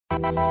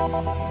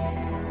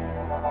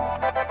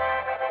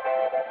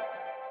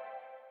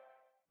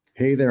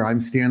Hey there,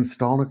 I'm Stan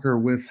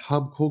Stalnaker with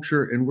Hub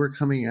Culture, and we're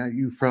coming at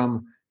you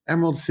from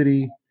Emerald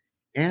City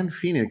and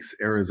Phoenix,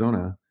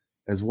 Arizona,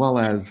 as well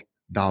as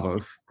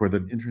Davos for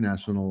the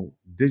International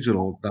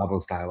Digital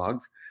Davos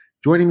Dialogues.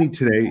 Joining me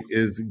today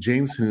is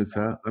James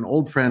Hanusa, an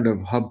old friend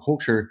of Hub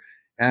Culture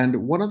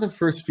and one of the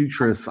first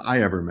futurists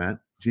I ever met.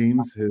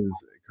 James is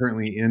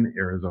currently in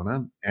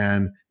Arizona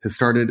and has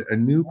started a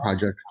new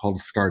project called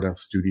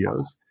Stardust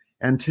Studios.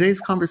 And today's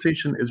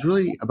conversation is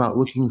really about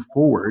looking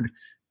forward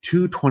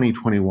to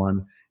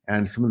 2021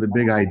 and some of the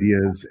big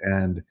ideas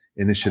and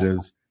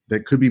initiatives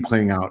that could be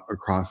playing out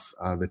across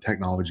the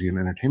technology and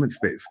entertainment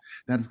space.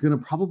 That's going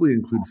to probably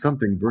include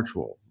something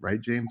virtual,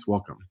 right, James?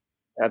 Welcome.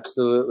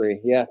 Absolutely.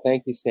 Yeah.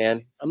 Thank you,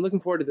 Stan. I'm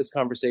looking forward to this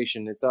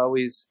conversation. It's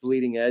always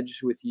bleeding edge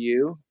with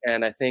you.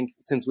 And I think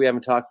since we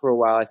haven't talked for a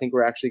while, I think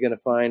we're actually going to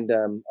find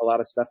a lot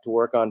of stuff to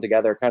work on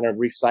together, kind of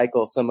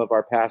recycle some of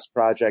our past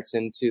projects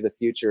into the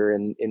future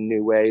in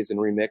new ways and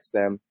remix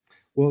them.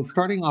 Well,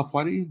 starting off,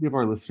 why don't you give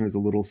our listeners a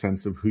little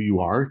sense of who you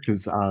are?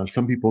 Because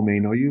some people may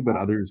know you, but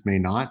others may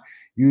not.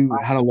 You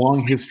had a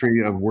long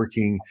history of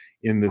working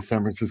in the San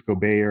Francisco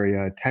Bay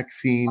Area tech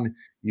scene.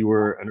 You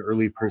were an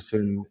early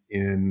person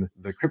in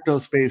the crypto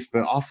space,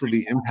 but also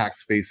the impact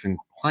space and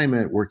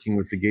climate, working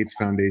with the Gates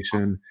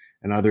Foundation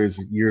and others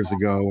years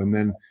ago. And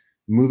then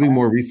moving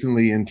more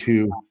recently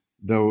into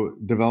the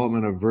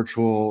development of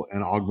virtual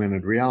and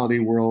augmented reality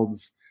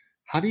worlds.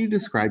 How do you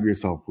describe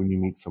yourself when you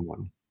meet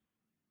someone?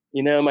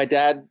 You know, my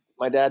dad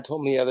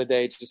told me the other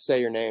day, just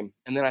say your name.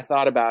 And then I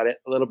thought about it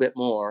a little bit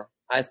more.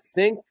 I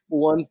think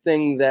one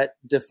thing that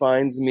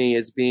defines me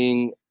is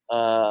being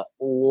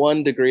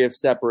one degree of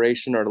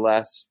separation or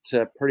less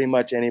to pretty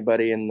much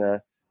anybody in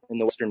the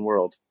Western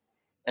world.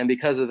 And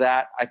because of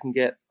that, I can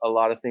get a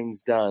lot of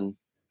things done.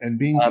 And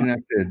being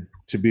connected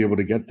to be able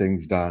to get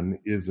things done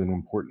is an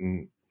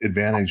important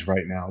advantage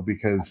right now,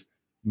 because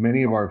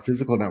many of our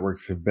physical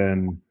networks have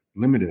been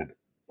limited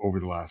over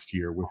the last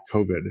year with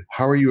COVID.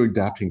 How are you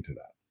adapting to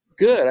that?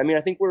 Good. I mean,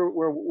 I think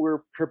we're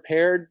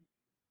prepared,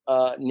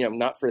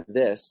 not for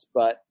this,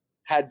 but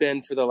had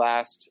been for the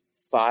last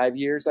 5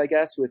 years, I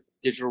guess, with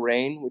Digital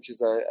Rain, which is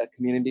a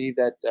community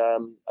that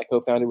I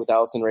co-founded with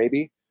Allison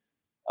Raby,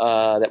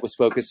 that was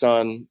focused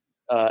on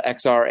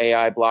XR,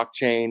 AI,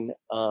 blockchain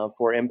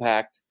for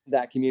impact.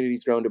 That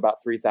community's grown to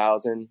about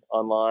 3,000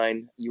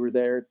 online. You were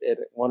there at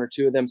one or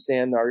two of them,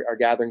 Stan, our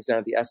gatherings down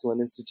at the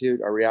Esalen Institute,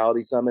 our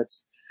reality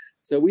summits.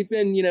 So we've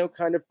been,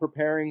 kind of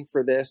preparing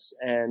for this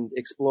and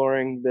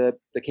exploring the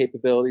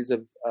capabilities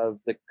of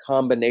the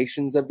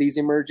combinations of these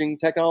emerging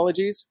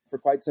technologies for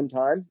quite some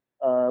time.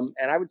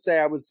 And I would say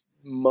I was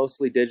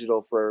mostly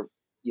digital for,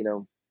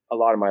 a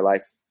lot of my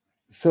life.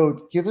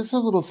 So give us a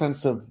little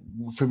sense of,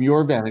 from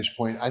your vantage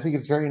point, I think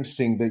it's very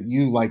interesting that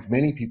you, like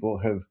many people,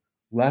 have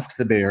left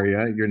the Bay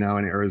Area. You're now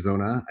in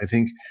Arizona. I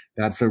think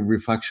that's a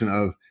reflection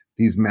of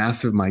these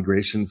massive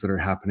migrations that are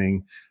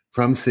happening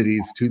from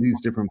cities to these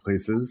different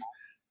places.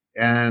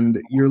 And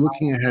you're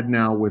looking ahead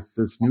now with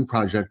this new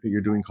project that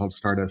you're doing called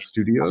Stardust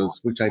Studios,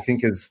 which I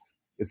think it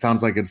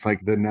sounds like it's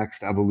like the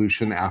next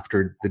evolution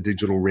after the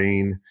Digital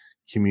Rain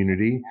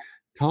community.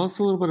 Tell us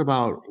a little bit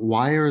about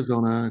why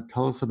Arizona.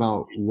 Tell us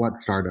about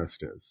what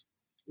Stardust is.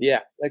 Yeah.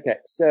 Okay.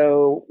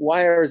 So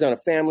why Arizona?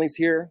 Family's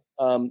here.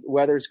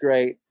 Weather's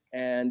great.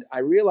 And I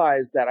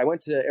realized that I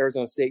went to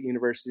Arizona State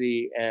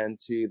University and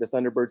to the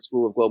Thunderbird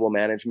School of Global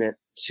Management,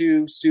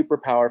 two super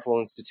powerful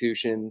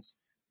institutions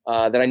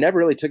that I never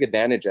really took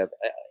advantage of.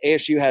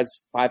 ASU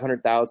has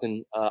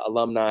 500,000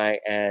 alumni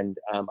and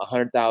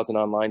 100,000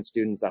 online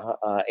students,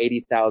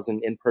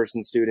 80,000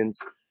 in-person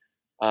students.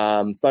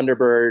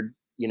 Thunderbird,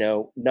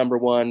 number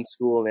one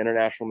school in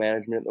international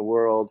management in the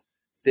world,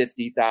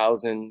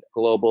 50,000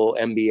 global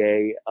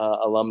MBA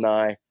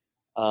alumni,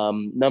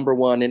 number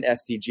one in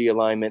SDG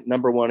alignment,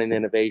 number one in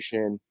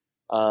innovation,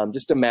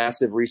 just a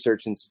massive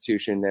research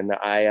institution. And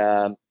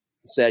I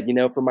said,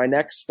 for my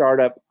next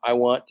startup, I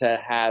want to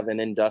have an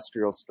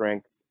industrial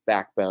strength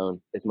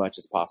backbone as much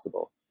as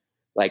possible.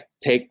 Like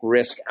take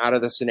risk out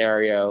of the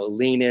scenario,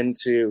 lean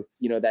into,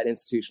 that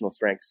institutional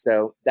strength.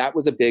 So that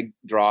was a big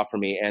draw for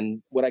me.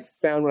 And what I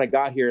found when I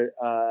got here,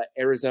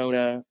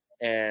 Arizona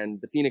and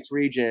the Phoenix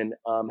region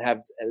have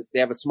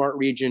a smart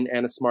region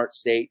and a smart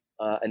state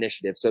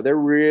initiative. So they're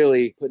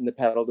really putting the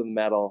pedal to the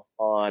metal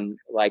on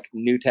like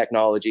new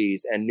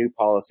technologies and new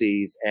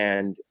policies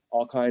and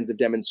all kinds of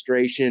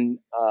demonstration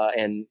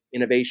and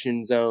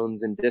innovation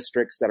zones and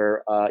districts that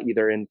are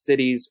either in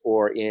cities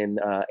or in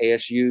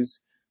ASU's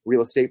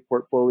real estate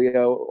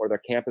portfolio or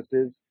their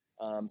campuses.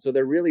 So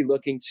they're really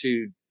looking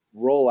to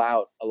roll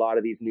out a lot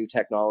of these new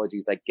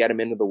technologies, like get them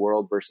into the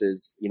world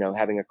versus,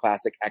 having a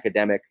classic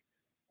academic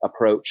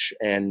approach.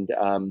 And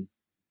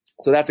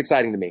so that's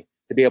exciting to me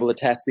to be able to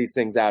test these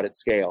things out at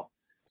scale.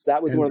 So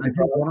that was one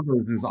of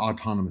those is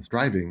autonomous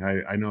driving.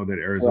 I know that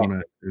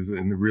Arizona is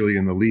really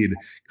in the lead.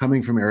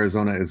 Coming from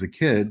Arizona as a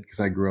kid, because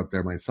I grew up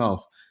there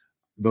myself,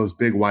 those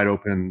big wide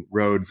open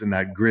roads and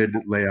that grid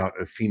layout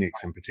of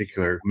Phoenix in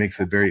particular makes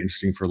it very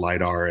interesting for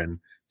LiDAR and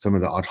some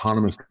of the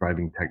autonomous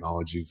driving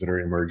technologies that are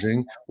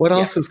emerging. What Yeah.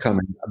 else is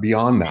coming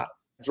beyond that?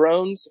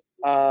 Drones.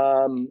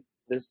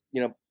 There's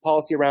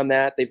policy around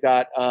that. They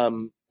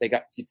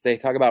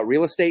talk about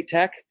real estate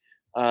tech.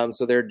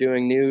 So they're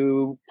doing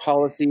new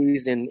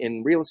policies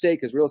in real estate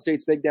because real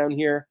estate's big down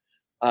here.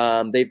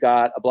 They've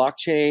got a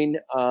blockchain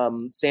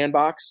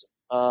sandbox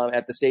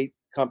at the state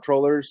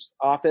comptroller's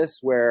office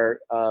where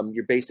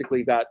you're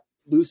basically got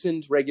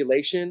loosened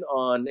regulation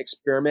on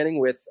experimenting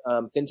with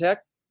fintech.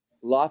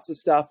 Lots of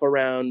stuff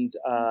around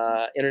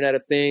Internet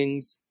of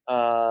Things.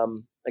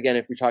 Again,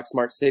 if we talk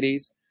smart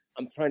cities,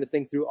 I'm trying to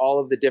think through all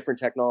of the different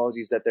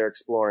technologies that they're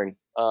exploring.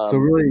 So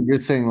really, you're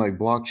saying like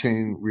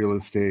blockchain, real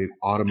estate,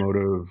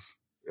 automotive,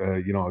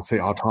 let's say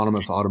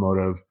autonomous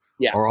automotive,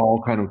 Yeah. are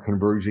all kind of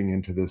converging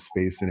into this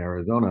space in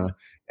Arizona.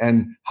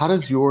 And how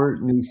does your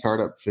new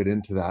startup fit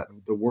into that?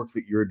 The work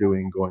that you're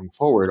doing going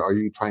forward, are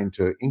you trying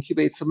to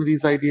incubate some of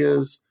these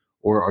ideas,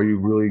 or are you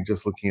really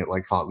just looking at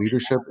like thought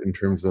leadership in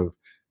terms of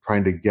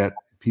trying to get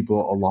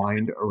people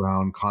aligned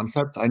around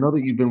concepts? I know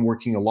that you've been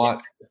working a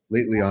lot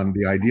lately on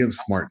the idea of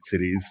smart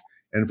cities,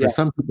 and for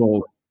some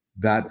people,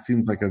 that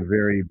seems like a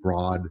very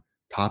broad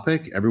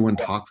topic. Everyone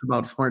talks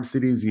about smart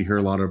cities. You hear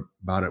a lot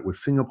about it with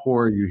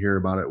Singapore. You hear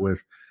about it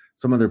with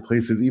some other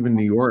places. Even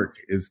New York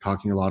is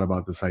talking a lot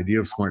about this idea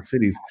of smart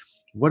cities.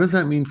 What does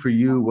that mean for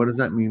you? What does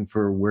that mean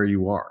for where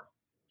you are?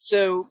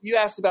 So you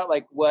asked about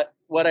like what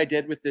I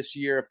did with this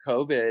year of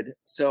COVID.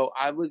 So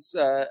I was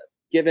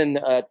given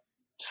a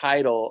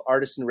title,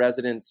 artist in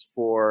residence,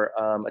 for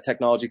a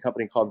technology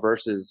company called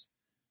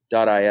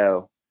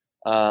Versus.io,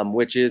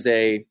 which is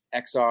a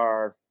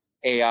XR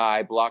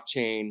AI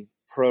blockchain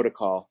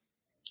protocol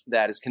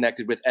that is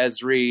connected with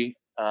Esri,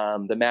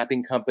 the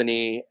mapping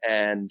company,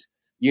 and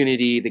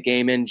Unity, the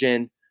game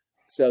engine.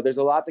 So there's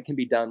a lot that can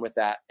be done with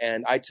that.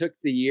 And I took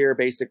the year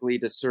basically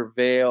to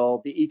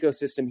surveil the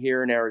ecosystem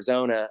here in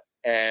Arizona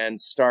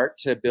and start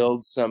to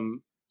build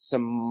some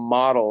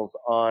models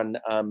on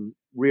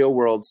real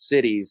world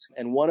cities.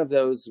 And one of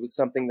those was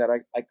something that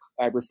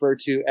I refer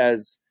to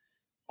as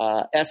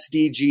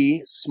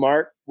SDG,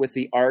 smart with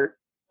the art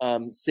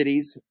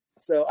cities.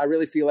 So I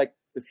really feel like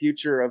the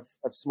future of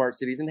smart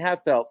cities, and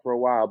have felt for a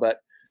while,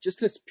 but just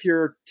this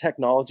pure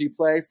technology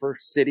play for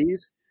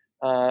cities,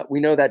 we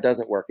know that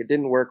doesn't work. It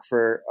didn't work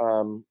for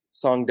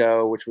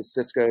Songdo, which was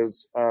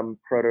Cisco's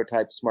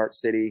prototype smart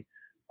city.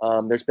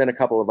 There's been a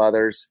couple of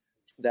others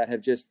that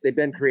have they've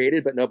been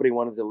created, but nobody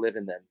wanted to live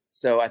in them.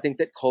 So I think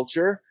that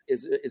culture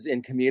is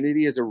in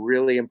community is a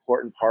really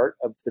important part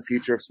of the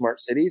future of smart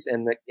cities,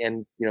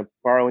 and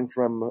borrowing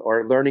from,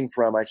 or learning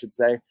from, I should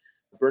say,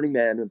 Burning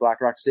Man and Black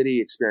Rock City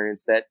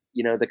experience, that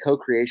the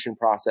co-creation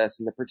process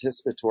and the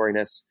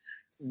participatoriness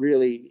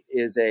really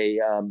is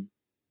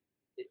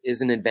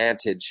an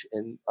advantage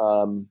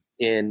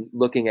in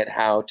looking at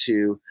how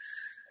to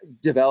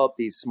develop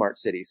these smart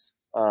cities.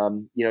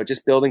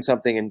 Just building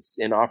something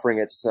and offering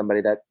it to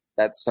somebody,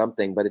 that's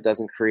something, but it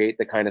doesn't create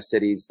the kind of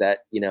cities that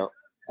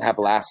have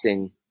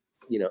lasting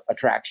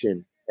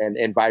attraction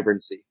and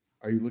vibrancy.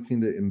 Are you looking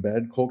to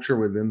embed culture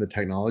within the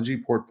technology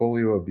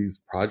portfolio of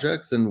these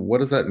projects? And what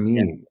does that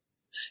mean?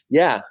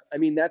 Yeah. I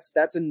mean,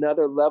 that's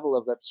another level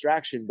of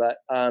abstraction, but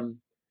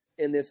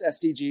in this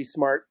SDG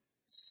smart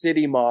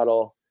city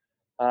model,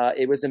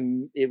 it was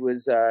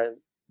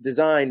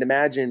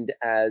imagined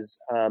as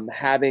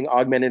having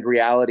augmented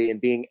reality and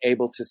being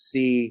able to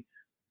see,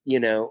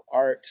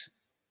 art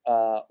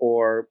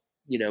or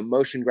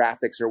motion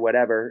graphics or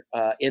whatever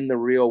in the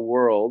real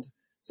world.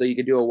 So you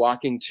could do a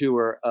walking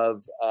tour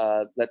of,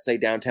 let's say,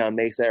 downtown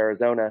Mesa,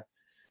 Arizona.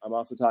 I'm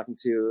also talking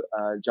to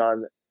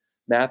John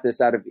Mathis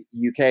out of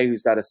UK,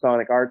 who's got a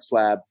Sonic Arts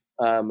Lab.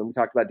 And we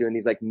talked about doing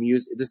these like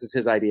music. This is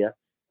his idea.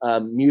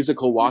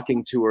 Musical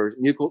walking tours,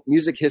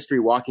 music history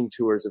walking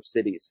tours of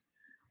cities.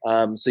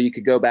 So you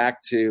could go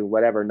back to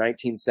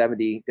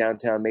 1970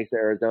 downtown Mesa,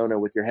 Arizona,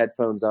 with your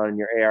headphones on and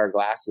your AR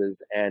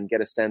glasses, and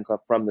get a sense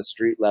of from the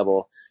street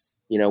level,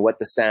 what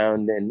the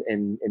sound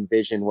and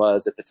vision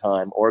was at the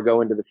time, or go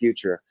into the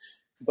future.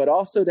 But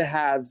also to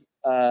have,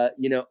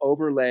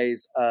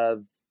 overlays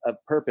of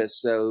purpose.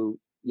 So,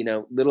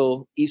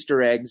 little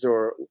Easter eggs,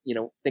 or,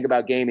 think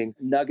about gaming,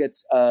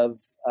 nuggets of,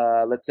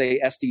 let's say,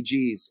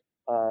 SDGs,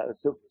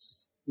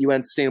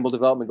 UN Sustainable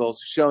Development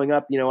Goals, showing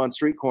up, on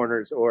street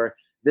corners, or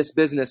this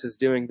business is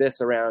doing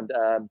this around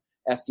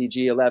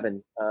SDG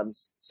 11,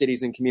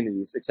 cities and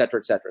communities, et cetera,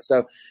 et cetera.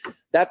 So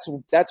that's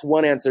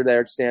one answer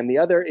there, Stan. The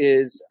other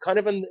is kind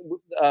of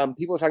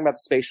people are talking about the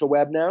spatial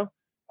web now.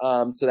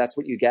 So that's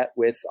what you get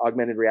with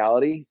augmented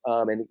reality.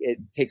 And it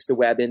takes the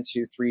web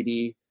into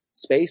 3D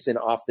space and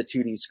off the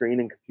 2D screen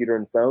and computer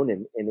and phone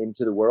and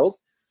into the world.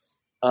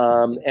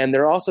 And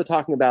they're also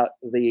talking about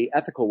the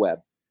ethical web.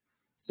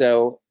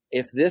 So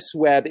if this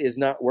web is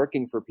not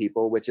working for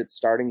people, which it's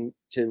starting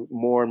to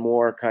more and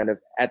more kind of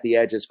at the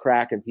edges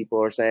crack, and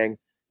people are saying,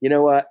 you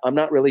know what, I'm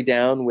not really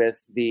down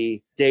with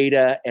the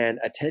data and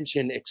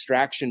attention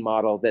extraction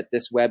model that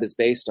this web is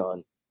based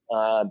on.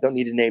 Don't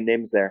need to name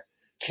names there.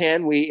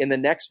 Can we, in the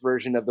next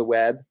version of the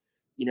web,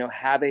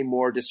 have a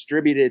more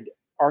distributed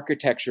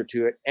architecture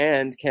to it?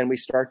 And can we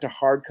start to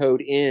hard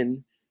code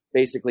in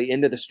basically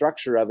into the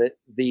structure of it,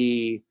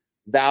 the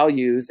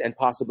values and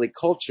possibly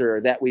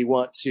culture that we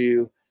want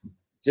to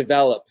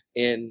develop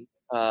in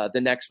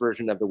the next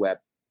version of the web?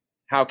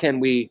 How can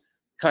we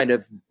kind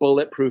of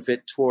bulletproof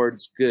it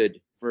towards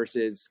good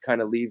versus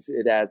kind of leave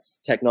it as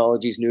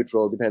technology's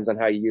neutral? Depends on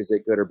how you use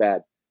it, good or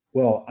bad.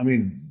 Well, I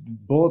mean,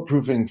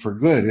 bulletproofing for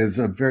good is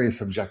a very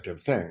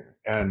subjective thing.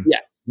 And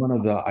Yeah. one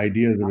of the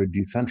ideas of a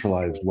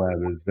decentralized web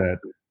is that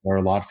there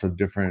are lots of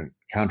different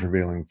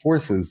countervailing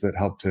forces that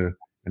help to,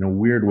 in a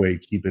weird way,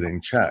 keep it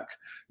in check.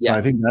 So Yeah.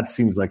 I think that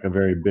seems like a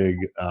very big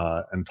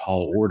and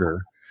tall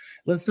order.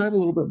 Let's dive a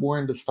little bit more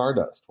into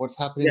Stardust. What's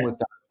happening with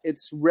that?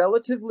 It's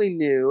relatively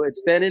new.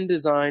 It's been in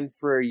design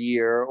for a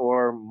year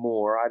or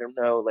more. I don't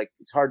know. Like,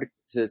 it's hard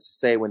to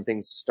say when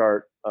things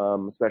start,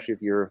 especially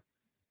if you're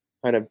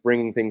kind of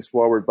bringing things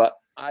forward. But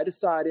I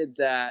decided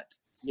that,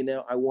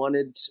 I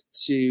wanted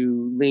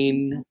to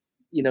lean,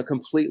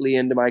 completely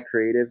into my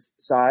creative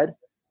side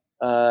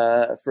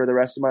for the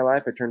rest of my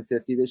life. I turned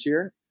 50 this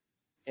year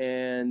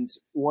and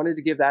wanted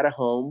to give that a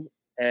home.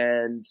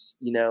 And,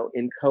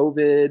 in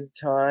COVID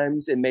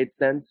times, it made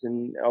sense,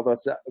 and all the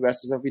rest of the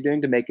stuff you're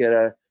doing, to make it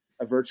a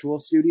virtual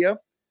studio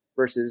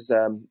versus,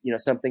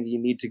 something you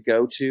need to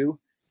go to,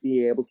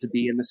 be able to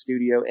be in the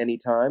studio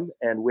anytime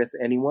and with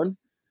anyone.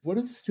 What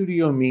does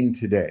studio mean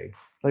today?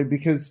 Like,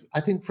 because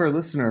I think for a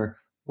listener,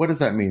 what does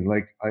that mean?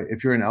 Like,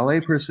 if you're an LA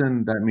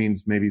person, that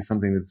means maybe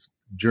something that's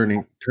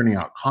turning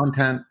out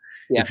content.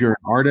 Yeah. If you're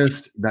an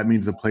artist, that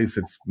means a place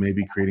that's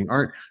maybe creating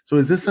art. So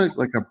is this a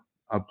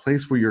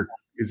place where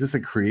is this a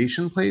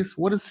creation place?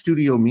 What does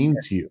studio mean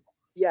to you?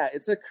 Yeah,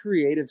 it's a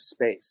creative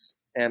space.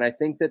 And I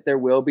think that there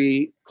will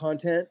be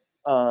content.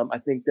 I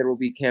think there will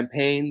be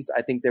campaigns.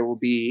 I think there will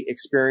be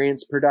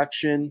experience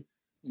production.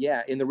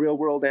 Yeah, in the real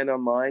world and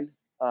online.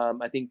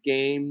 I think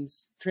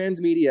games,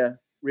 transmedia,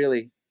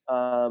 really,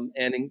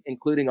 and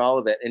including all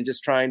of it, and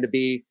just trying to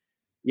be,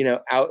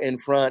 out in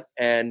front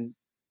and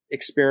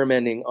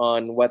experimenting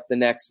on what the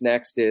next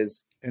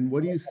is. And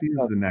what do you see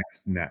as the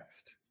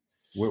next?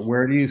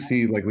 Where do you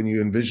see, like, when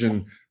you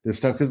envision this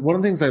stuff? Because one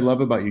of the things I love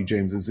about you,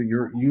 James, is that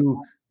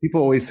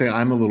people always say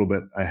I'm a little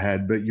bit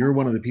ahead, but you're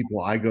one of the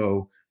people I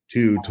go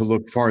to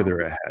look farther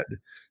ahead.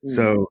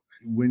 So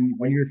when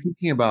you're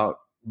thinking about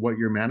what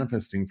you're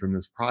manifesting from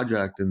this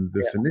project and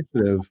this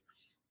initiative,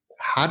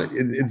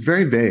 it's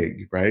very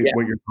vague, right?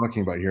 What you're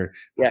talking about here.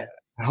 Yeah.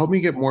 Help me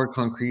get more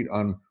concrete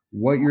on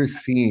what you're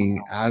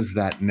seeing as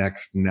that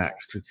next.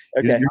 Okay.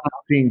 You're not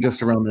seeing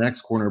just around the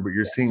next corner, but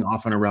you're seeing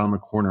often around the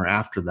corner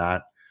after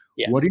that.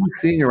 Yeah. What are you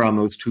seeing around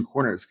those two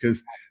corners?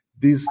 Because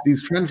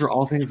these trends are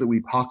all things that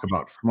we talk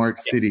about: smart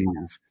cities,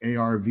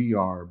 AR,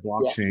 VR,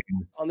 blockchain.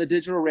 Yeah. On the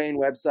Digital Rain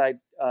website,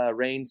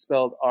 Rain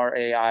spelled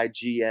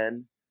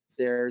RAIGN,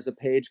 there's a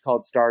page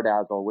called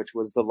Stardazzle, which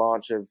was the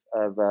launch of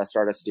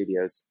Stardust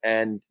Studios.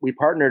 And we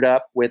partnered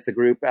up with the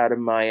group out of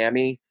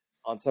Miami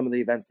on some of the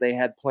events they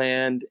had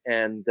planned.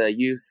 And the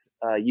Youth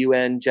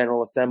UN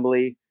General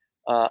Assembly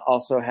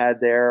also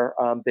had their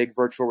big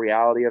virtual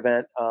reality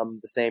event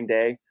the same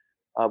day.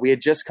 We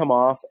had just come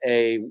off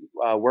a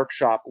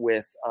workshop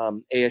with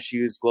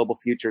ASU's Global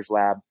Futures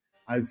Lab.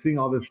 I've seen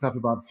all this stuff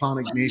about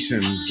Sonic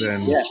Nations,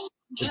 and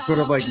it's sort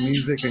of like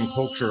music and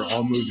culture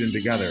all moved in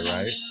together,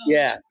 right?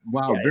 Yeah.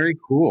 Wow, very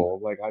cool.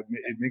 Like,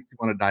 it makes me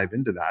want to dive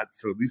into that.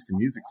 So at least the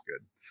music's good.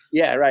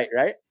 Yeah, right.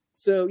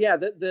 So yeah,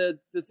 the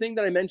thing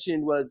that I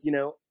mentioned was, it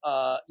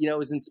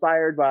was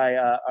inspired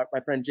by my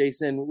friend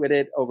Jason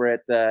Whitted over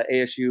at the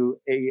ASU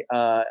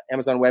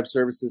Amazon Web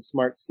Services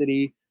Smart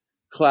City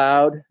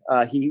Cloud.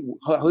 He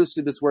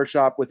hosted this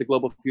workshop with the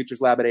Global Futures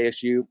Lab at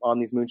ASU on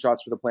these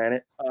moonshots for the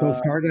planet. So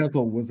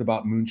Stardazzle was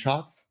about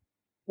moonshots?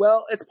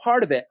 Well, it's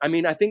part of it. I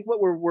mean, I think what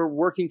we're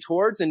working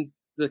towards, and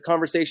the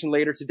conversation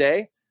later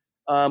today,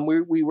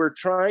 we were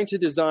trying to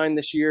design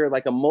this year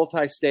like a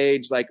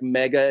multi-stage, like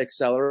mega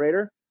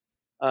accelerator.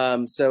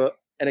 So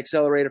an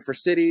accelerator for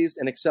cities,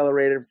 an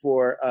accelerator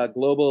for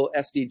global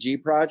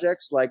SDG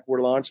projects, like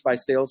were launched by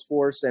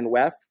Salesforce and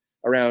WEF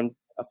around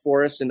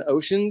forests and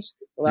oceans.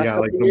 Like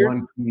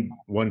the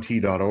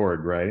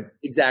 1T.org, right?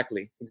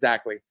 Exactly.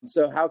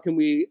 So how can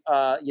we,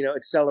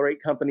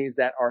 accelerate companies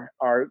that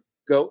are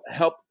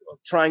help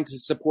trying to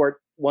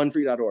support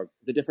 1T.org,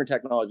 the different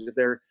technologies, if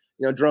they're,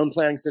 drone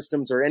planning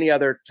systems or any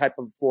other type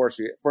of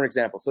forestry, for an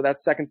example. So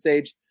that's second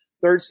stage.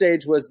 Third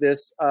stage was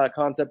this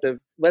concept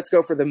of let's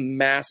go for the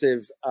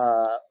massive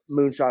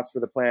moonshots for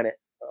the planet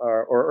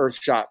or Earth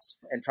shots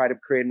and try to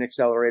create an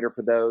accelerator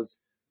for those.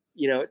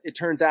 It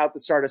turns out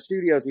that Stardust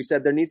Studios, we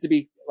said there needs to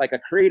be like a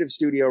creative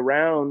studio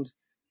around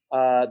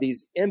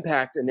these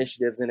impact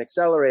initiatives and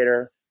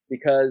accelerator,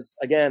 because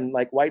again,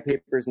 like white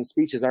papers and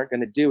speeches aren't going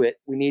to do it.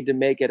 We need to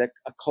make it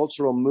a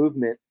cultural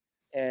movement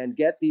and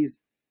get these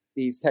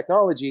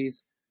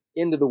technologies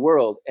into the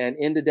world and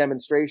into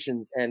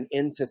demonstrations and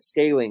into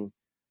scaling.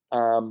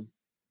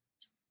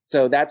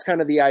 So that's kind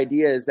of the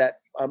idea, is that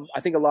I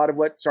think a lot of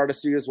what Stardust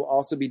Studios will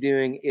also be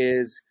doing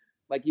is,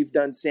 like you've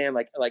done, Stan,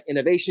 like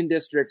innovation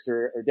districts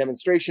or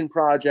demonstration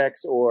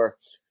projects or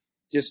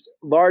just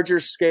larger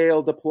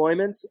scale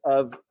deployments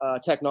of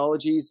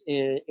technologies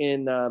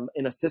in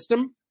a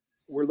system.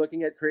 We're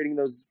looking at creating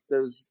those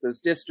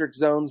district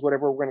zones,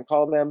 whatever we're going to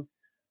call them.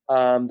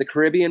 The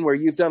Caribbean, where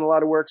you've done a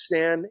lot of work,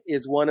 Stan,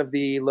 is one of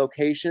the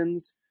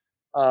locations,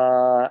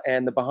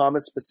 and the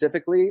Bahamas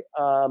specifically,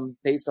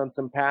 based on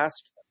some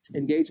past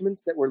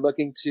engagements that we're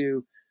looking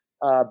to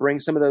bring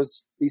some of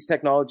these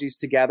technologies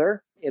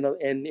together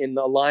in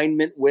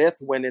alignment with,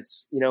 when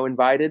it's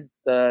invited,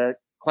 the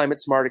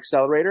Climate Smart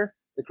Accelerator,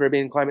 the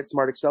Caribbean Climate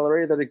Smart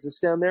Accelerator that exists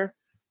down there.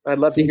 I'd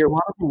love to hear a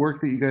lot of the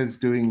work that you guys are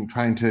doing,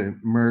 trying to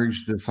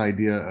merge this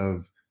idea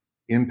of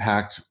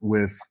impact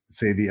with,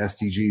 say, the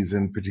SDGs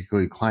and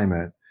particularly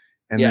climate,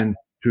 and then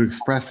to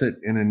express it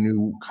in a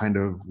new kind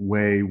of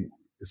way.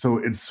 So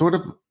it's sort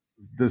of,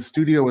 the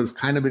studio is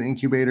kind of an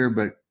incubator,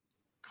 but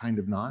kind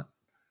of not.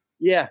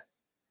 Yeah.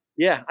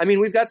 I mean,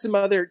 we've got some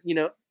other,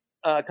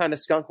 kind of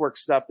skunkwork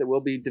stuff that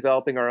we'll be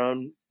developing our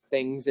own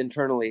things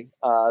internally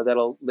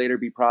that'll later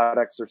be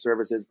products or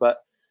services. But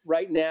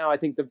right now, I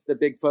think the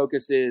big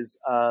focus is,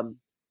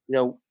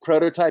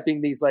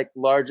 prototyping these like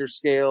larger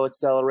scale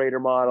accelerator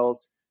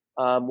models.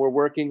 We're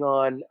working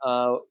on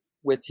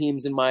with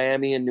teams in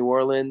Miami and New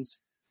Orleans.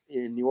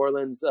 In New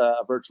Orleans,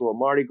 a virtual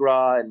Mardi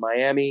Gras. In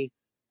Miami,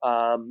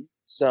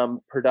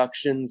 some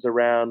productions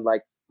around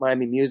like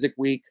Miami Music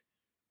Week,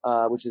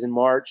 which is in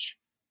March.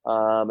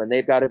 And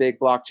they've got a big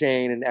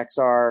blockchain and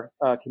XR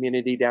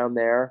community down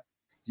there.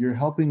 You're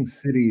helping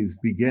cities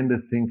begin to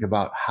think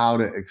about how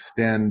to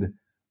extend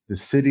the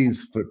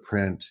city's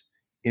footprint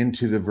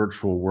into the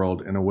virtual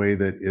world in a way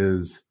that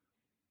is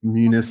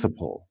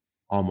municipal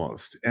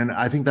almost. And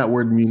I think that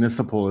word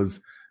municipal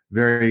is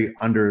very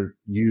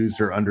underused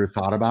or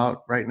underthought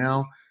about right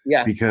now,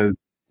 because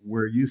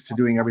we're used to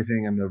doing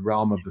everything in the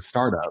realm of the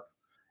startup.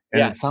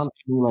 And it sounds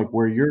to me like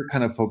where you're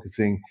kind of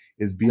focusing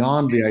is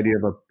beyond the idea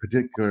of a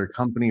particular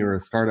company or a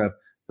startup,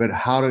 but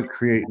how to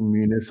create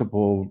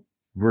municipal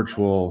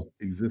virtual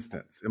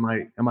existence. Am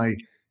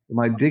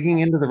I digging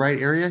into the right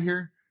area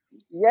here?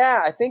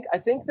 Yeah, I think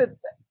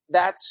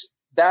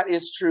that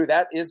is true.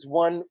 That is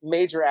one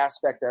major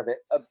aspect of it.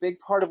 A big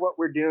part of what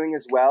we're doing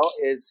as well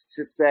is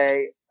to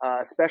say,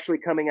 especially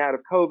coming out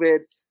of COVID,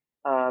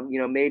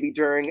 maybe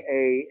during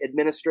a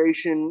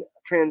administration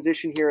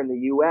transition here in the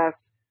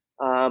U.S.,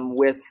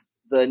 with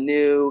the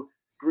new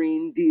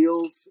green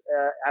deals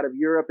out of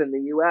Europe and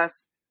the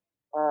U.S.,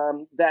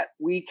 that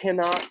we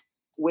cannot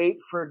wait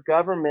for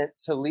government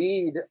to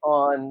lead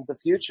on the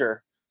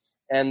future,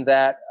 and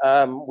that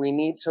we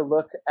need to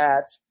look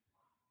at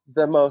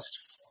the most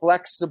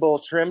flexible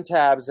trim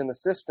tabs in the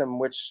system,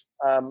 which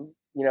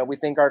we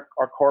think are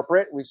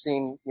corporate. We've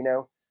seen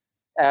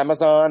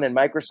Amazon and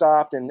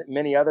Microsoft and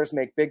many others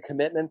make big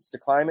commitments to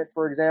climate,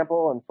 for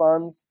example, and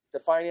funds. The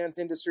finance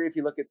industry, if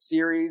you look at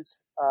Ceres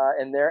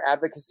and their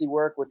advocacy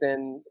work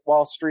within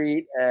Wall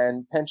Street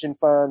and pension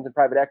funds and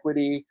private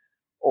equity,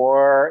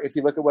 or if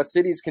you look at what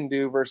cities can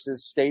do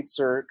versus states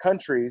or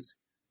countries,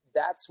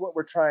 that's what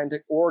we're trying to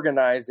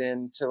organize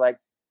in to like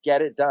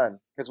get it done.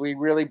 Because we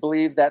really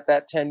believe that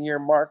 10-year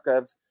mark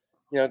of,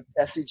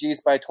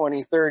 SDGs by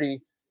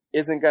 2030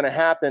 isn't going to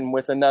happen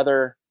with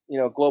another,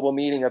 global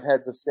meeting of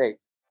heads of state.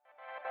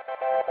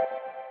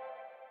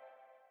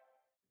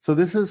 So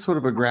this is sort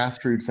of a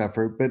grassroots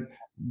effort, but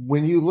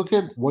when you look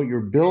at what you're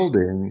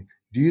building,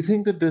 do you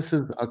think that this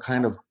is a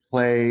kind of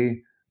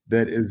play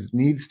that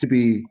needs to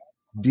be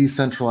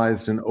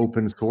decentralized and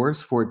open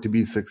source for it to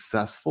be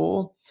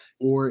successful?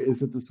 Or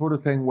is it the sort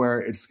of thing where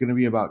it's going to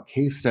be about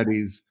case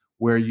studies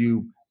where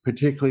you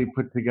particularly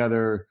put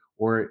together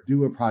or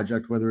do a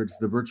project, whether it's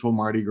the virtual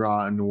Mardi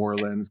Gras in New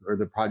Orleans or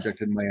the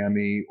project in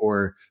Miami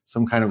or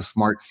some kind of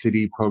smart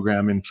city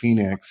program in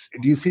Phoenix?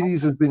 Do you see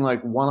these as being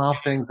like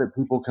one-off things that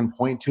people can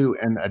point to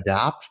and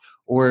adapt?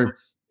 Or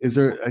is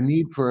there a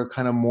need for a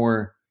kind of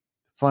more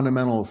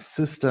fundamental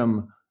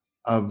system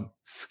of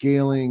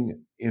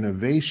scaling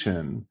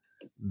innovation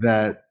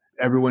that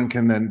everyone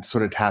can then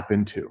sort of tap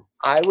into?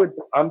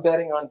 I'm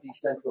betting on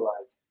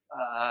decentralized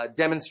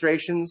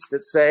demonstrations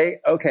that say,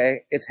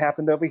 okay, it's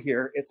happened over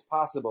here. It's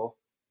possible.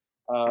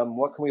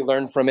 What can we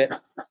learn from it?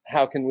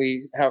 How can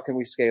we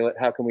scale it?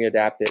 How can we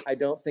adapt it? I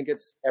don't think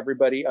it's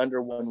everybody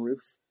under one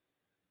roof.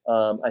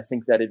 I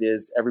think that it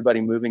is everybody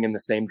moving in the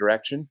same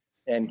direction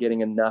and getting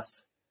enough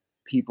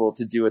people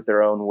to do it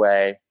their own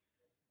way,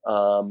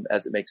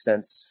 as it makes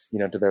sense,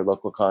 to their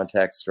local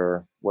context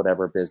or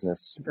whatever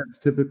business. That's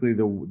typically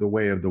the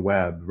way of the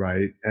web,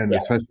 right? And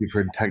especially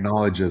for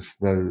technologists,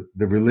 the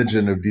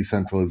religion of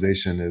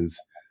decentralization is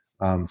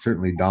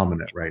certainly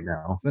dominant right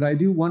now. But I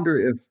do wonder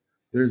if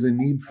there's a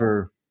need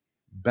for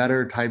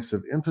better types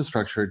of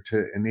infrastructure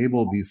to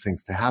enable these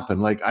things to happen.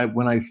 Like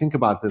when I think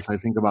about this, I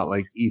think about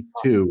like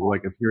ETH2,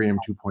 like Ethereum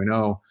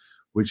 2.0,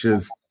 which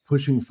is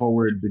pushing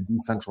forward the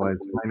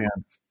decentralized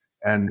finance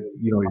and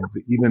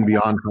even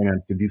beyond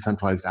finance, the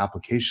decentralized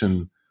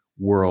application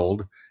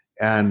world.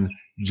 And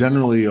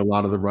generally, a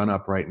lot of the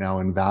run-up right now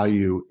in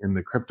value in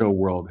the crypto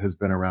world has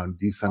been around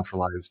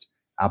decentralized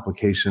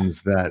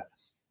applications that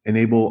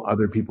enable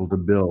other people to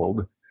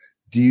build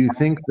Do you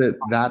think that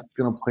that's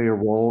going to play a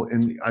role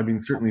in, I mean,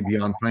 certainly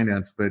beyond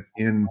finance, but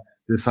in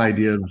this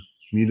idea of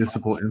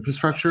municipal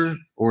infrastructure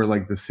or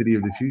like the city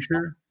of the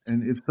future?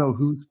 And if so,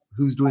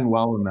 who's doing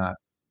well in that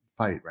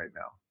fight right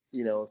now?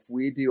 If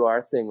we do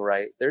our thing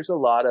right, there's a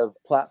lot of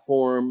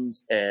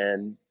platforms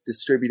and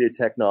distributed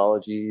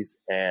technologies,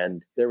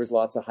 and there was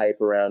lots of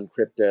hype around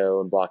crypto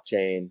and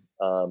blockchain.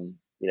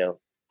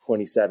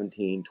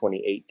 2017,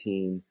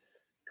 2018,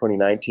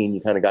 2019,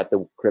 you kind of got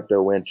the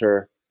crypto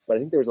winter, but I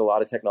think there was a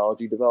lot of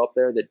technology developed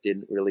there that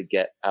didn't really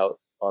get out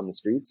on the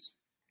streets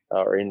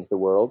or into the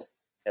world.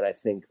 And I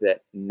think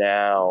that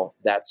now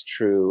that's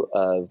true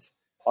of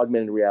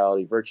augmented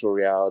reality, virtual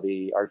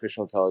reality,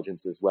 artificial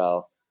intelligence as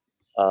well.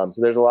 So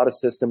there's a lot of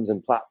systems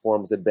and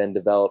platforms that have been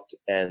developed,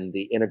 and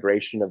the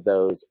integration of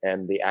those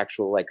and the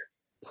actual like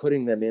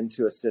putting them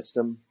into a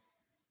system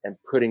and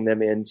putting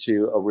them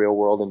into a real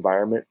world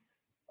environment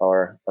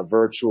or a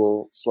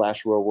virtual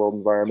 / real world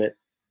environment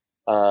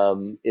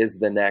is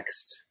the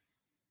next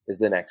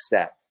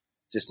step,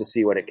 just to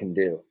see what it can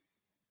do.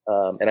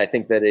 And I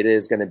think that it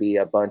is going to be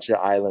a bunch of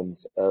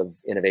islands of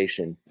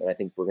innovation. And I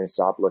think we're going to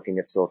stop looking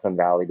at Silicon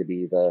Valley to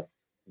be the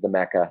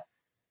mecca.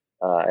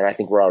 And I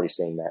think we're already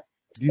seeing that.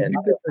 Do you think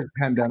that the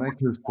pandemic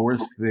has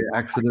forced the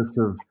exodus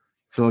of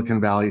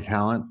Silicon Valley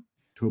talent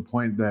to a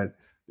point that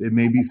it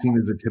may be seen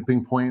as a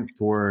tipping point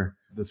for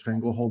the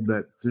stranglehold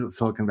that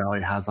Silicon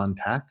Valley has on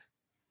tech?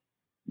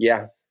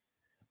 Yeah.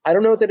 I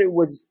don't know that it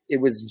was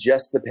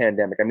just the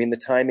pandemic. I mean, the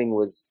timing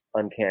was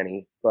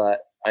uncanny,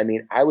 but I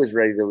mean, I was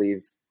ready to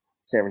leave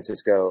San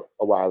Francisco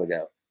a while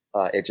ago.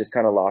 It just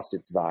kind of lost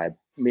its vibe.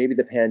 Maybe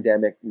the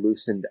pandemic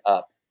loosened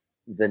up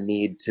the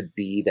need to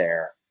be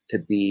there, to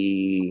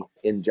be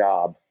in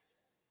job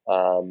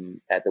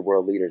at the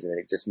world leaders. And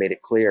it just made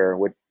it clear,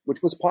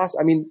 which was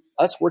possible. I mean,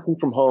 us working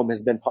from home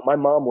my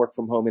mom worked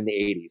from home in the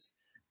 80s.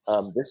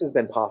 This has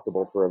been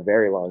possible for a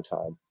very long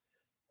time.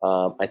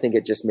 I think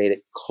it just made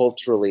it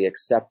culturally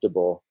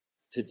acceptable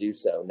to do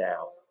so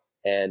now.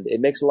 And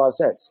it makes a lot of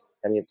sense.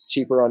 I mean, it's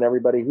cheaper on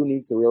everybody. Who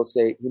needs the real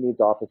estate? Who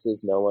needs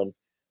offices? No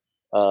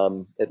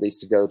one, at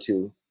least to go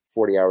to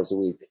 40 hours a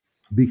week.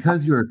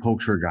 Because you're a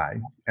culture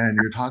guy and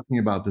you're talking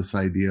about this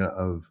idea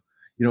of,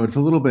 it's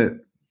a little bit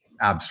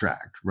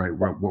abstract, right?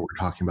 What we're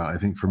talking about, I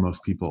think, for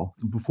most people.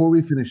 Before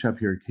we finish up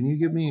here, can you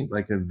give me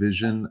like a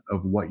vision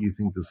of what you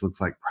think this looks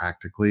like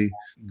practically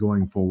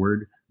going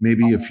forward?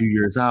 Maybe a few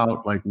years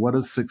out, like what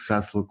does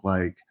success look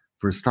like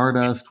for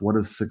Stardust? What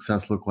does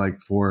success look like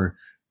for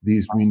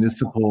these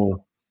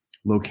municipal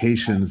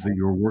locations that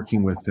you're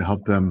working with to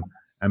help them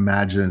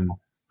imagine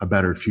a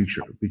better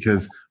future?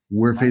 Because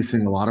we're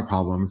facing a lot of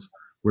problems.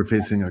 We're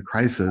facing a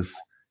crisis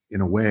in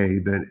a way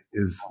that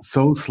is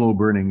so slow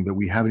burning that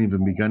we haven't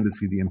even begun to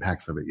see the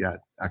impacts of it yet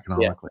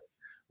economically.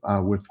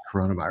 With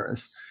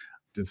coronavirus,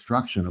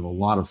 destruction of a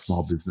lot of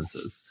small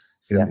businesses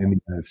in the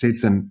United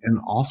States and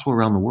also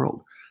around the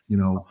world.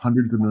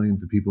 Hundreds of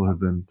millions of people have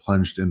been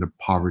plunged into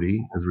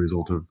poverty as a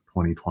result of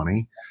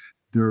 2020.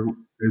 There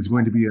is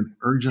going to be an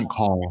urgent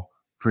call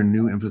for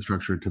new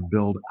infrastructure to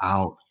build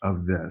out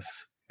of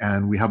this.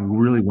 And we have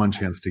really one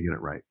chance to get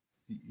it right.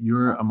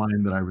 You're a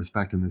mind that I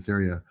respect in this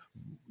area.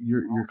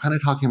 You're kind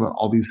of talking about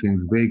all these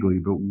things vaguely,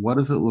 but what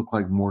does it look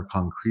like more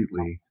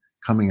concretely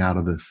coming out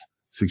of this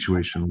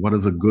situation? What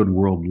does a good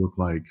world look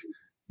like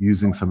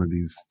using some of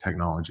these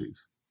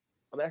technologies?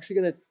 I'm actually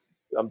going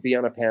to be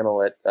on a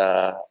panel at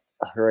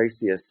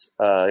Horatius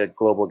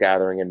global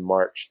gathering in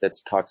March that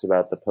talks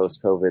about the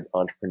post-COVID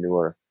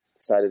entrepreneur.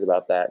 Excited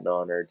about that and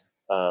honored.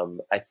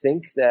 I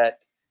think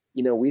that,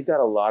 we've got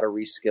a lot of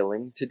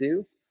reskilling to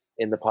do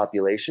in the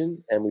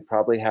population, and we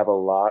probably have a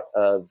lot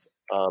of,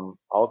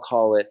 I'll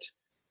call it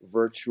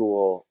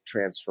virtual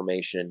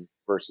transformation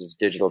versus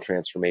digital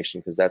transformation,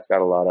 because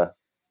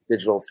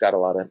digital's got a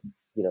lot of,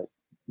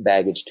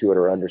 baggage to it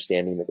or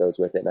understanding that goes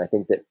with it. And I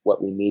think that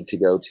what we need to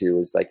go to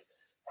is like,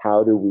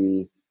 how do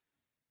we,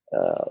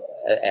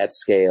 at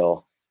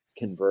scale,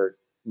 convert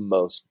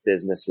most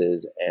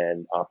businesses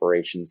and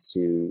operations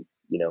to,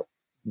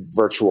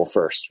 virtual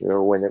first?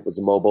 Remember when it was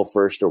mobile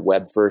first or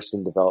web first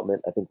in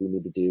development? I think we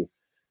need to do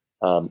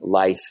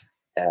life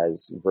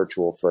as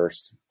virtual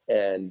first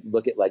and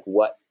look at like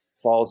what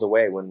falls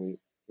away when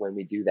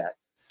we do that.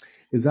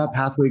 Is that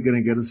pathway going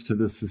to get us to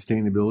the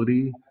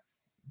sustainability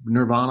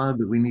nirvana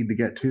that we need to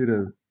get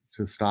to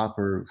stop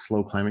or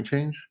slow climate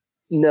change?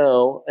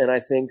 No. And I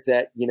think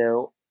that,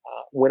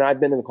 when I've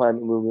been in the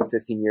climate movement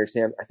 15 years,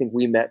 Tam, I think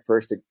we met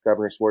first at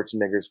Governor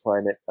Schwarzenegger's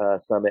climate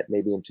summit,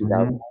 maybe in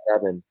 2007.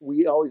 Mm-hmm.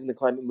 We always in the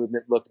climate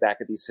movement looked back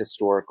at these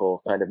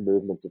historical kind of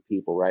movements of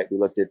people, right? We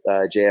looked at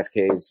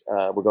JFK's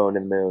We're Going to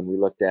the Moon. We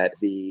looked at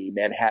the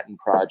Manhattan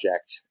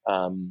Project.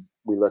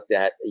 We looked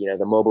at,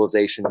 the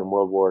mobilization in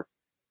World War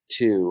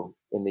II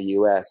in the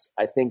U.S.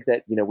 I think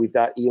that, we've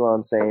got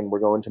Elon saying we're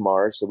going to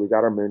Mars. So we've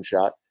got our moon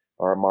shot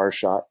or our Mars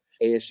shot.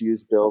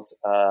 ASU's built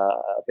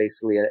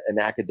basically an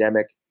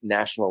academic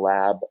national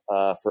lab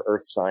for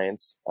Earth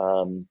science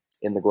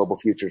in the Global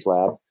Futures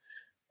Lab.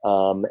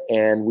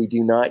 And we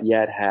do not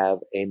yet have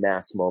a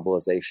mass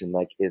mobilization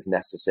like is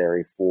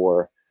necessary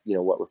for,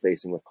 what we're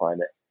facing with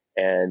climate.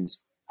 And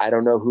I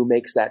don't know who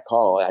makes that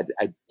call.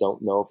 I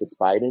don't know if it's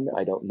Biden.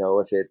 I don't know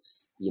if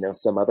it's,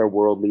 some other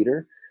world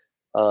leader,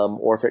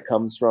 or if it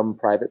comes from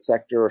private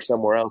sector or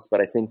somewhere else.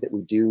 But I think that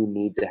we do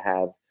need to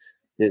have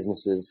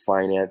businesses,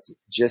 finance,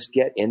 just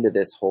get into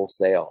this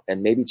wholesale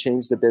and maybe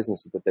change the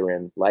business that they're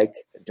in. Like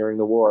during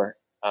the war,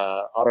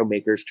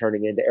 automakers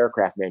turning into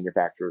aircraft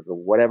manufacturers or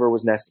whatever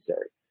was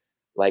necessary.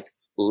 Like,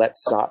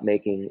 let's stop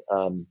making,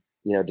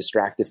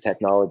 distractive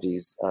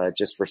technologies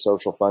just for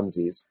social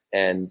funsies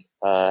and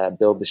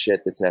build the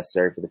shit that's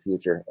necessary for the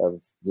future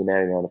of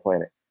humanity on the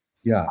planet.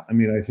 Yeah, I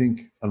mean, I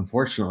think,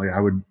 unfortunately, I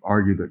would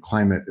argue that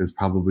climate is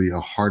probably a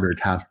harder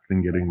task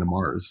than getting to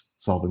Mars,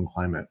 solving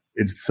climate.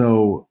 It's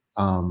so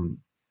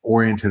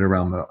oriented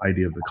around the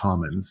idea of the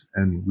commons,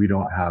 and we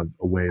don't have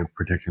a way of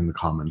protecting the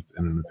commons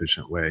in an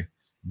efficient way.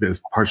 It's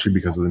partially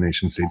because of the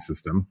nation state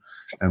system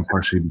and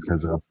partially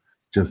because of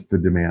just the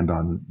demand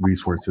on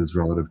resources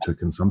relative to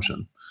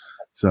consumption.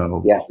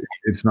 So yeah,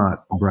 it's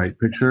not a bright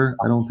picture,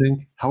 I don't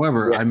think.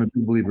 However, I'm a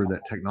big believer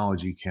that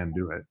technology can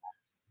do it.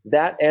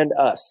 That and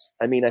us.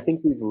 I mean, I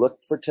think we've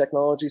looked for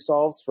technology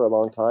solves for a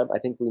long time. I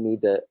think we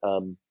need to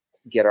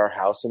get our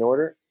house in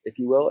order, if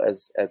you will,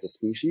 as a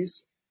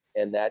species.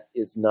 And that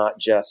is not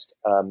just,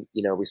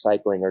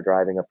 recycling or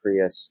driving a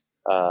Prius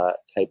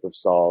type of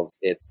solves.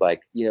 It's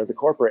like, the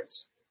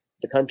corporates,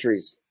 the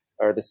countries,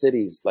 or the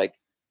cities, like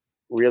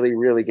really,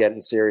 really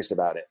getting serious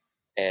about it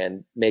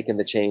and making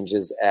the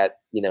changes at,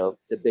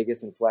 the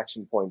biggest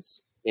inflection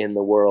points in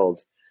the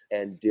world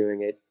and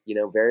doing it,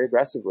 very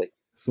aggressively.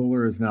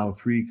 Solar is now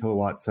 3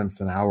 kilowatt cents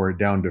an hour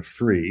down to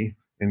free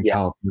in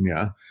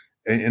California.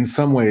 In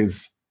some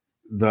ways,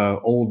 the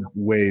old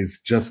ways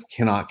just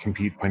cannot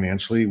compete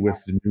financially with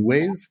the new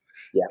ways.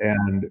 Yeah.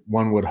 And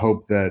one would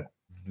hope that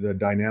the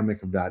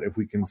dynamic of that, if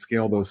we can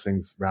scale those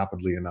things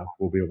rapidly enough,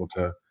 we'll be able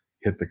to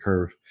hit the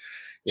curve.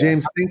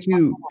 James, thank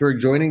you for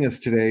joining us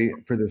today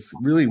for this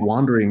really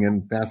wandering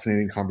and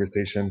fascinating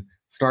conversation.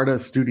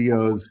 Stardust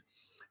Studios,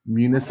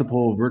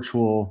 municipal,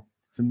 virtual,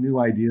 some new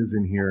ideas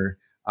in here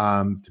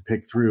to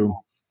pick through.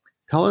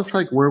 Tell us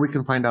where we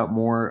can find out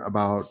more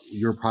about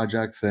your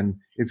projects, and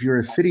if you're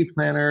a city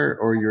planner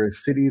or you're a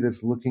city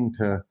that's looking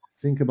to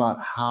think about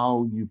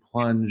how you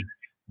plunge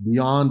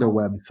beyond a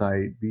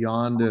website,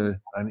 beyond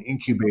an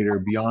incubator,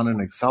 beyond an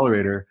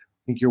accelerator.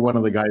 I think you're one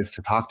of the guys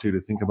to talk to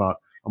think about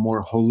a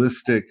more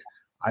holistic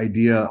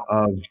idea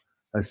of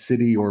a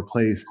city or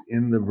place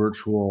in the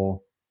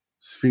virtual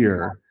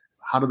sphere.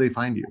 How do they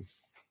find you?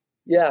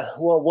 Yeah,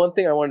 well, one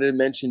thing I wanted to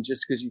mention,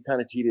 just because you kind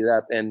of teed it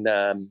up, and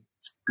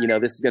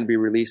this is going to be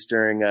released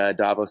during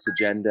Davos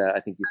Agenda,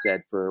 I think you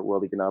said, for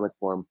World Economic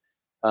Forum.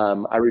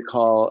 I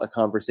recall a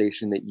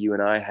conversation that you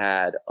and I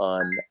had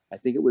on, I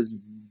think it was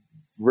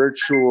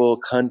virtual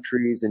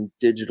countries and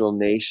digital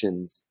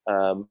nations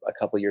a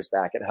couple years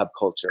back at Hub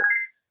Culture.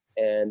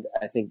 And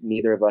I think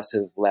neither of us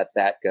have let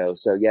that go.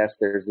 So yes,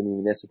 there's the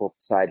municipal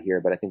side here,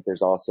 but I think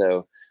there's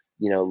also,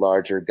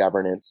 larger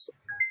governance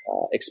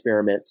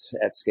experiments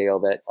at scale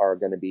that are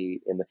going to be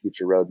in the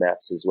future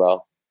roadmaps as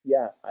well.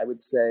 Yeah, I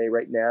would say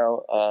right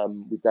now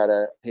we've got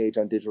a page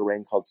on Digital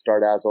Rain called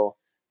Stardazzle.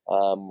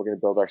 We're going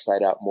to build our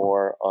site out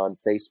more on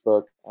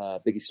Facebook,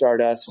 Biggie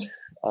Stardust.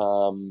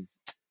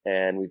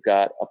 And we've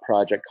got a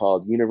project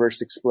called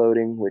Universe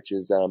Exploding, which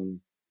is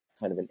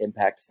kind of an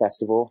impact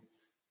festival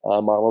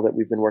model that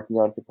we've been working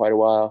on for quite a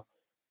while.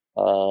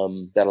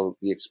 That'll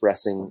be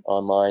expressing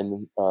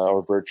online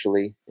or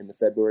virtually in the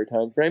February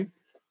timeframe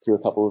through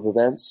a couple of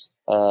events.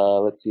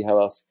 Let's see how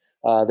else.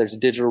 There's a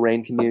Digital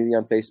Rain community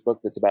on Facebook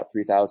that's about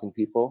 3,000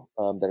 people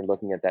that are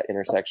looking at that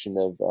intersection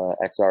of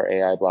XR,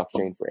 AI,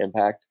 blockchain for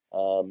impact.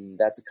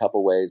 That's a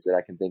couple ways that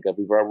I can think of.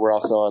 We're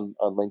also on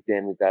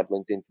LinkedIn. We've got a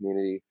LinkedIn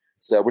community.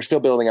 So we're still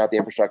building out the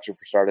infrastructure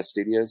for Stardust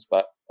Studios,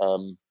 but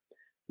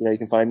you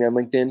can find me on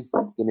LinkedIn.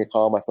 Give me a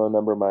call. My phone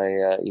number,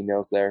 my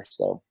email's there.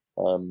 So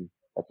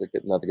that's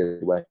another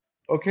good way.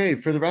 Okay,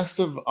 for the rest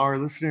of our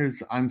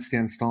listeners, I'm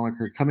Stan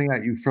Stolniker coming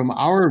at you from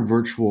our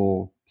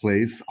virtual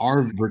place,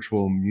 our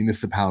virtual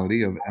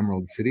municipality of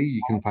Emerald City.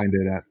 You can find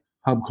it at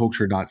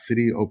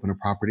hubculture.city, open a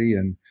property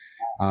and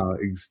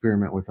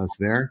experiment with us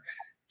there.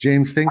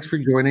 James, thanks for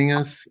joining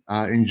us.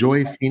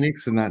 Enjoy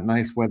Phoenix and that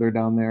nice weather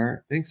down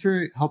there. Thanks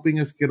for helping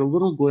us get a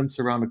little glimpse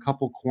around a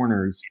couple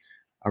corners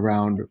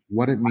around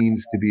what it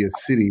means to be a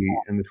city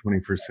in the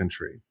 21st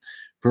century.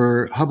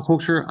 For Hub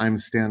Culture, I'm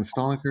Stan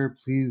Stolniker.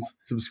 Please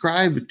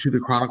subscribe to the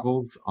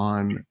Chronicles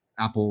on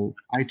Apple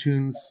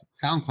iTunes,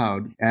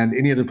 SoundCloud, and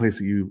any other place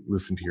that you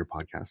listen to your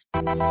podcast.